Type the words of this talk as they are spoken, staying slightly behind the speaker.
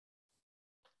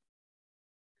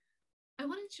I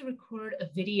wanted to record a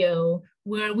video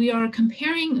where we are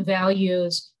comparing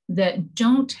values that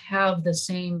don't have the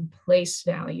same place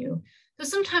value. So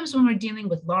sometimes when we're dealing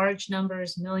with large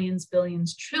numbers, millions,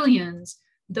 billions, trillions,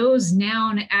 those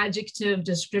noun adjective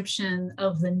description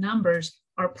of the numbers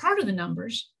are part of the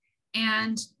numbers,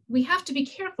 and we have to be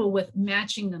careful with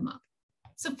matching them up.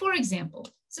 So for example,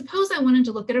 suppose I wanted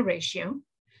to look at a ratio,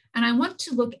 and I want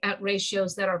to look at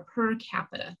ratios that are per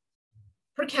capita.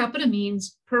 Per capita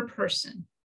means per person.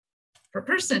 Per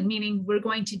person, meaning we're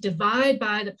going to divide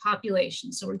by the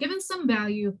population. So we're given some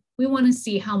value. We want to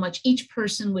see how much each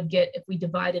person would get if we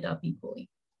divide it up equally.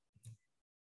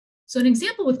 So an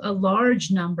example with a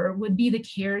large number would be the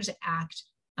CARES Act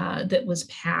that was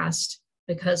passed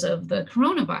because of the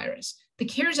coronavirus. The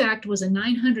CARES Act was a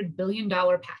 $900 billion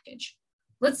package.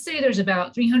 Let's say there's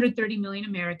about 330 million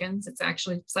Americans. It's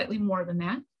actually slightly more than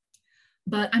that.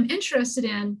 But I'm interested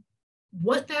in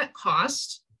what that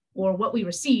cost or what we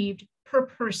received per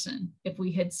person if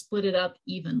we had split it up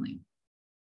evenly.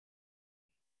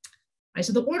 All right,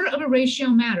 so the order of a ratio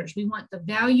matters. We want the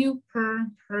value per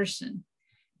person.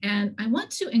 And I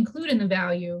want to include in the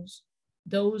values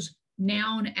those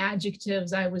noun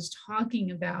adjectives I was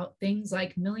talking about, things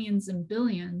like millions and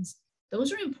billions.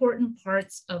 Those are important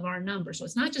parts of our number. So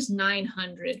it's not just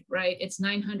 900, right? It's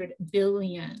 900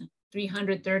 billion,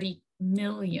 330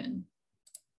 million.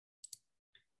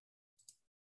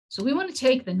 So we want to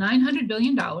take the $900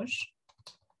 billion and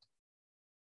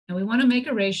we want to make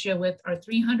a ratio with our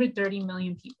 330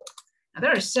 million people. Now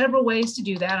there are several ways to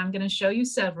do that. I'm going to show you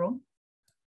several.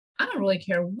 I don't really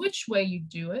care which way you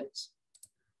do it,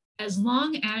 as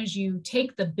long as you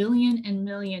take the billion and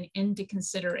million into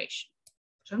consideration.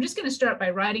 So I'm just going to start by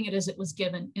writing it as it was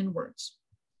given in words.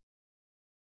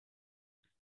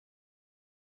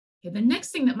 Okay, the next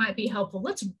thing that might be helpful,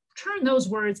 let's turn those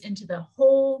words into the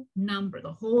whole number,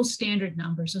 the whole standard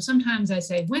number. So sometimes I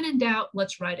say, when in doubt,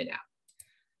 let's write it out.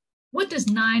 What does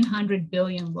 900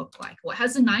 billion look like? Well, it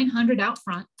has a 900 out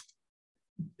front.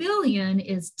 Billion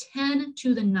is 10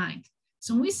 to the 9th.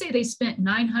 So when we say they spent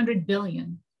 900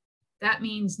 billion, that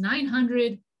means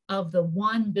 900 of the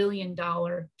 $1 billion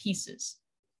pieces.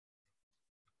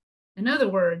 In other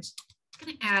words, I'm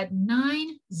going to add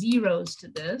 9 zeros to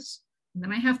this. And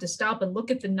then I have to stop and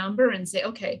look at the number and say,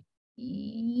 okay,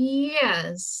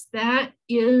 yes, that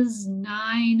is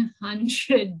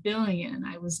 900 billion.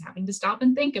 I was having to stop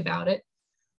and think about it.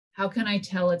 How can I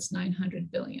tell it's 900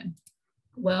 billion?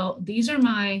 Well, these are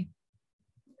my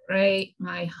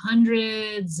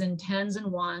hundreds and tens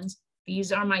and ones.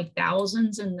 These are my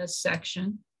thousands in this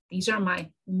section. These are my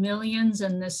millions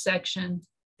in this section.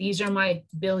 These are my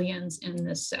billions in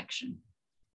this section.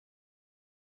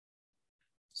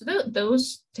 So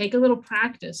those take a little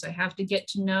practice. I have to get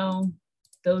to know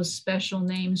those special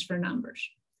names for numbers.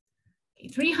 Okay,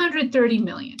 330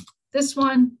 million. This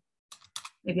one,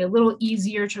 maybe a little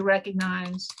easier to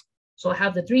recognize. So I'll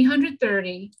have the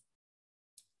 330,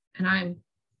 and I'm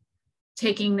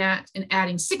taking that and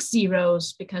adding 6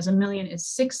 zeros because a million is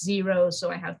 6 zeros.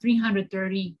 So I have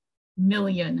 330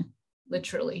 million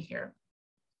literally here.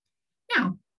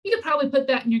 Now, you could probably put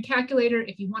that in your calculator.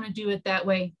 If you want to do it that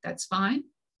way, that's fine.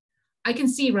 I can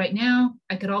see right now,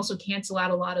 I could also cancel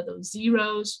out a lot of those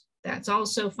zeros. That's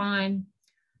also fine.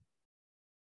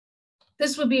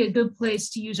 This would be a good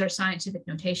place to use our scientific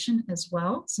notation as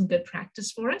well. Some good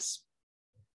practice for us.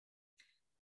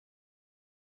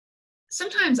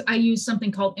 Sometimes I use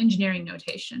something called engineering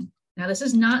notation. Now, this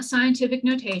is not scientific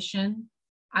notation.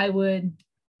 I would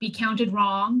be counted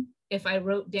wrong if I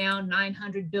wrote down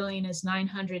 900 billion as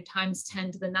 900 times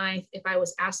 10 to the 9th if I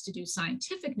was asked to do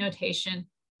scientific notation.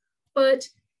 But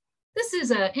this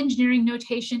is an engineering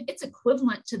notation. It's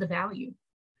equivalent to the value.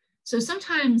 So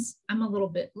sometimes I'm a little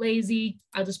bit lazy.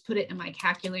 I'll just put it in my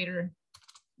calculator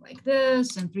like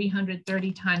this, and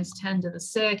 330 times 10 to the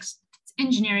 6th. It's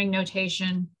engineering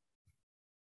notation,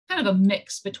 kind of a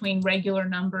mix between regular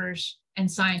numbers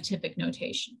and scientific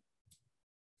notation.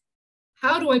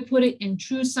 How do I put it in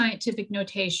true scientific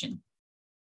notation?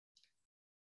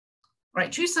 All right,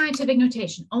 true scientific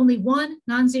notation, only one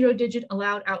non-zero digit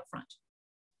allowed out front.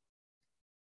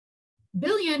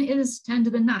 Billion is 10 to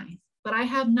the 9th, but I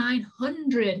have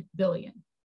 900 billion.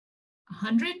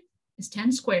 100 is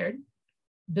 10 squared.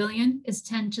 Billion is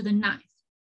 10 to the 9th.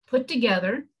 Put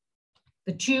together,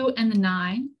 the 2 and the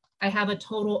 9, I have a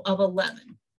total of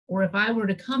 11. Or if I were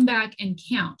to come back and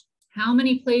count how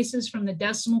many places from the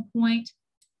decimal point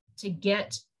to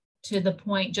get to the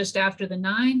point just after the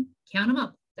 9, count them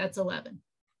up. That's 11.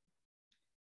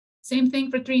 Same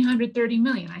thing for 330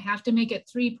 million. I have to make it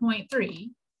 3.3.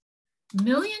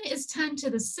 Million is 10 to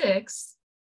the 6th.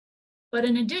 But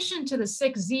in addition to the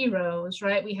 6 zeros,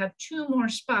 right, we have 2 more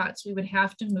spots we would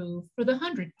have to move for the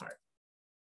 100 part.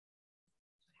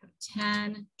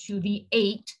 10 to the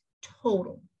 8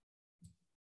 total.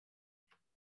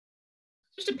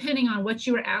 Just depending on what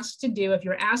you were asked to do. If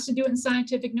you're asked to do it in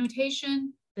scientific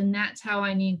notation, then that's how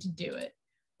I need to do it.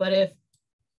 But if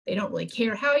they don't really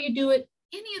care how you do it,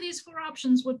 any of these 4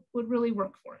 options would really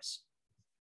work for us.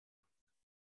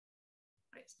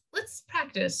 All right, let's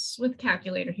practice with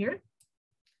calculator here.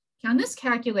 On this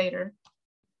calculator,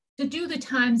 to do the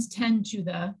times 10 to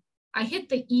the, I hit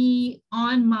the E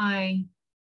on my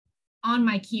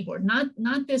keyboard,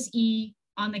 not this E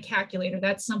on the calculator,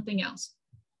 that's something else.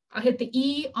 I'll hit the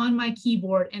E on my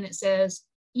keyboard and it says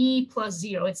E plus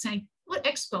 0. It's saying, what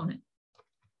exponent?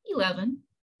 11.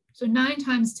 So 9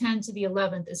 times 10 to the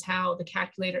 11th is how the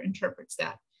calculator interprets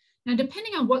that. Now,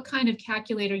 depending on what kind of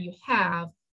calculator you have,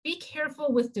 be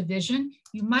careful with division.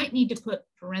 You might need to put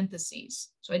parentheses.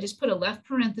 So I just put a left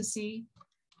parenthesis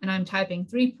and I'm typing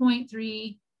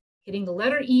 3.3, hitting the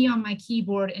letter E on my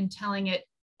keyboard and telling it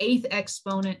 8th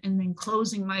exponent and then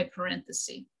closing my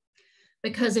parenthesis.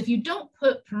 Because if you don't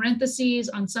put parentheses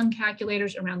on some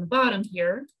calculators around the bottom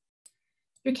here,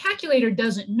 your calculator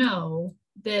doesn't know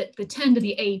that the 10 to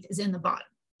the 8th is in the bottom.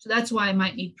 So that's why I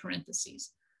might need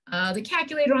parentheses. The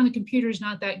calculator on the computer is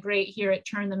not that great here. It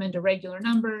turned them into regular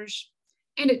numbers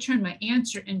and it turned my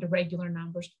answer into regular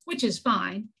numbers, which is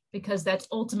fine because that's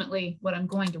ultimately what I'm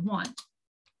going to want.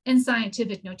 In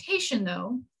scientific notation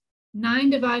though, 9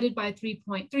 divided by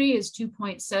 3.3 is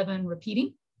 2.7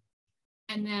 repeating.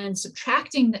 And then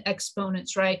subtracting the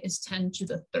exponents, right, is 10 to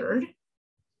the 3rd.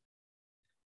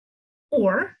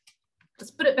 Or,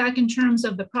 let's put it back in terms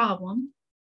of the problem.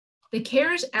 The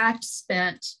CARES Act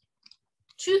spent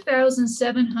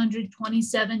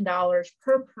 $2,727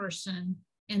 per person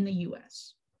in the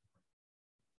US.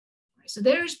 So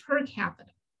there's per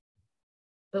capita.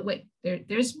 But wait,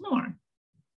 there's more.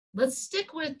 Let's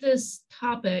stick with this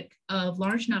topic of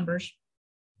large numbers.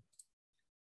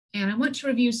 And I want to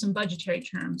review some budgetary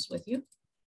terms with you.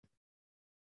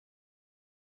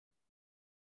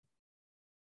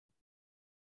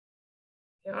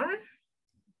 Here are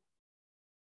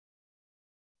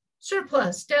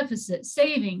surplus, deficit,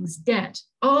 savings, debt,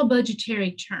 all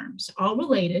budgetary terms, all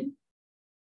related.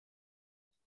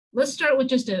 Let's start with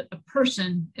just a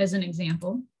person as an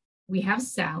example. We have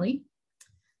Sally.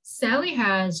 Sally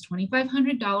has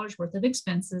 $2,500 worth of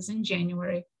expenses in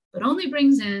January, but only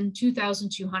brings in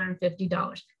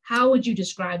 $2,250. How would you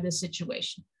describe this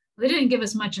situation? Well, they didn't give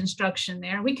us much instruction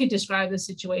there. We could describe this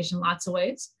situation lots of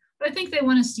ways, but I think they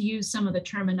want us to use some of the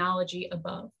terminology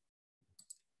above.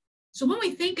 So when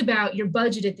we think about your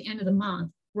budget at the end of the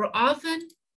month, we're often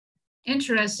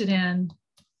interested in,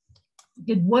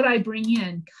 did what I bring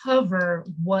in cover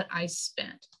what I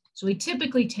spent? So we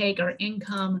typically take our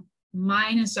income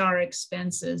minus our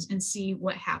expenses and see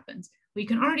what happens. We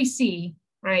can already see,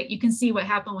 right? You can see what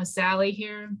happened with Sally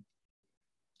here.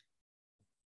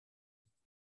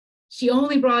 She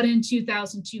only brought in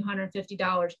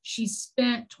 $2,250. She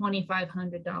spent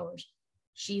 $2,500.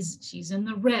 She's in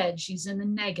the red, she's in the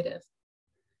negative.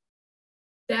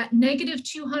 That negative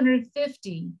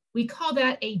 250, we call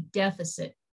that a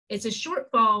deficit. It's a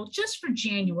shortfall just for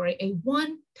January, a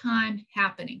one-time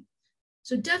happening.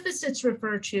 So deficits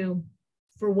refer to,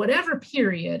 for whatever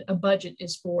period a budget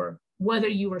is for, whether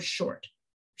you were short.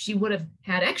 If she would have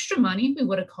had extra money, we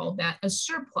would have called that a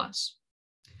surplus.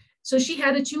 So she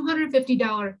had a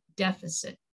 $250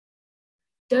 deficit.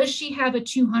 Does she have a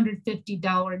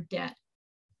 $250 debt?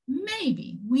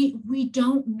 Maybe. We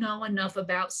don't know enough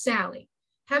about Sally.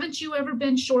 Haven't you ever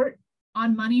been short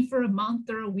on money for a month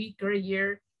or a week or a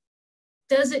year?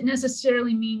 Does it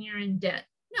necessarily mean you're in debt?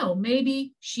 No,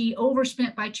 maybe she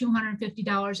overspent by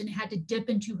 $250 and had to dip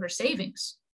into her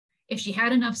savings. If she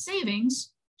had enough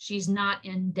savings, she's not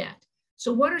in debt.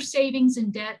 So what are savings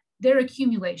and debt? They're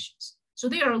accumulations. So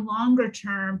they are longer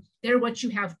term. They're what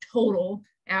you have total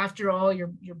after all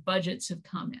your budgets have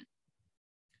come in.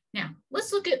 Now,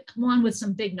 let's look at one with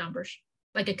some big numbers,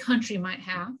 like a country might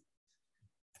have.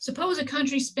 Suppose a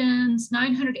country spends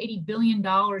 $980 billion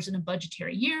in a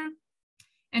budgetary year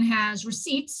and has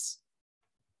receipts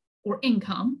or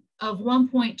income of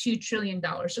 $1.2 trillion.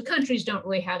 So countries don't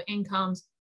really have incomes,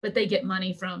 but they get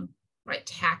money from, right,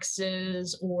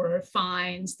 taxes or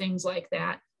fines, things like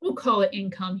that. We'll call it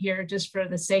income here just for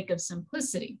the sake of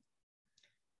simplicity.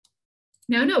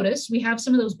 Now notice we have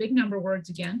some of those big number words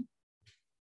again,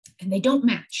 and they don't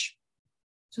match.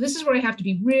 So this is where I have to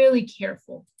be really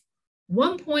careful.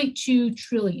 1.2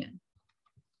 trillion.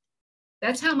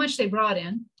 That's how much they brought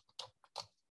in.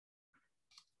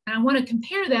 And I want to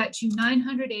compare that to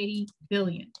 980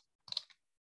 billion.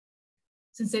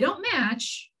 Since they don't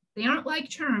match, they aren't like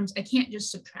terms, I can't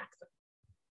just subtract them.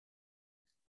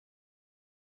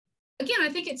 Again, I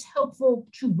think it's helpful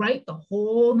to write the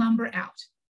whole number out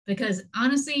because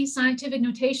honestly, scientific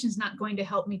notation is not going to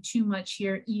help me too much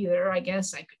here either. I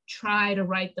guess I could try to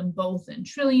write them both in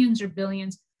trillions or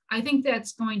billions. I think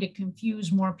that's going to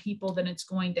confuse more people than it's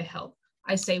going to help.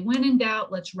 I say, when in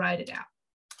doubt, let's write it out.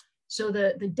 So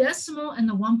the decimal in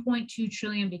the 1.2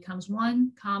 trillion becomes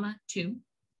 1, 2.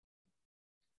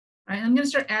 All right, I'm going to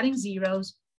start adding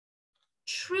zeros.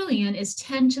 Trillion is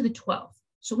 10 to the 12th.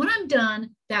 So when I'm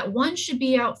done, that 1 should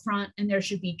be out front and there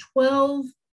should be 12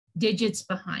 digits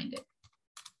behind it.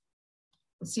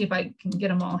 Let's see if I can get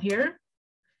them all here.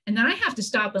 And then I have to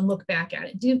stop and look back at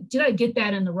it. Did I get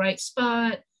that in the right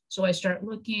spot? So I start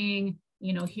looking,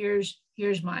 you know, here's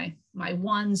my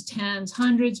ones, tens,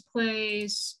 hundreds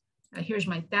place. Here's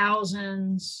my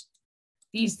thousands.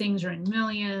 These things are in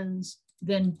millions,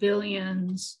 then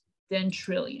billions, then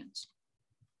trillions.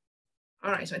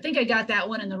 All right, so I think I got that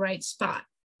one in the right spot.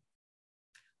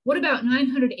 What about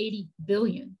 980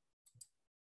 billion?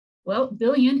 Well,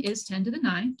 billion is 10 to the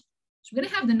 9. So we're going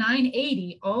to have the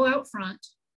 980 all out front.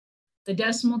 The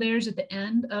decimal there is at the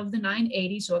end of the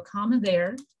 980, so a comma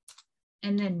there,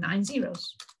 and then 9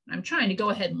 zeros. I'm trying to go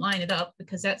ahead and line it up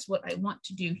because that's what I want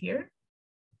to do here.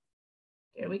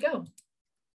 There we go.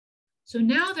 So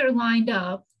now they're lined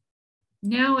up.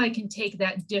 Now I can take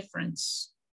that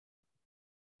difference.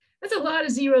 That's a lot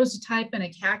of zeros to type in a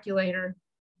calculator.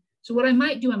 So what I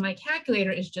might do in my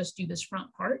calculator is just do this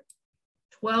front part.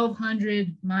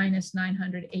 1200 minus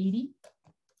 980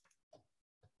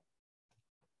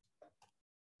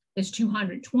 is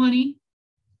 220.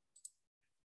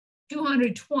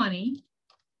 220,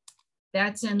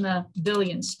 that's in the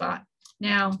billion spot.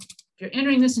 Now, if you're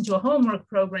entering this into a homework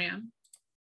program,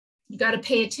 you got to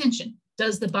pay attention.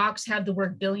 Does the box have the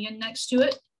word billion next to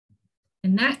it?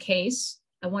 In that case,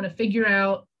 I want to figure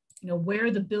out, you know, where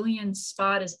the billion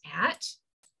spot is at.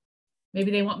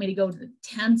 Maybe they want me to go to the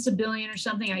tenths of billion or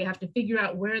something. I have to figure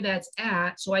out where that's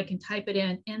at so I can type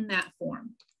it in that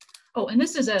form. Oh, and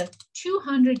this is a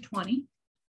 220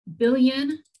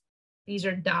 billion. These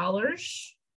are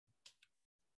dollars.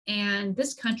 And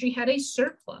this country had a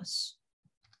surplus,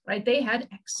 right? They had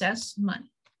excess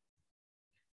money.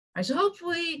 All right, so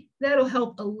hopefully that'll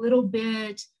help a little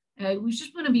bit. We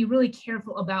just want to be really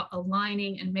careful about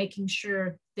aligning and making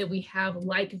sure that we have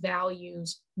like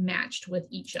values matched with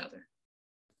each other.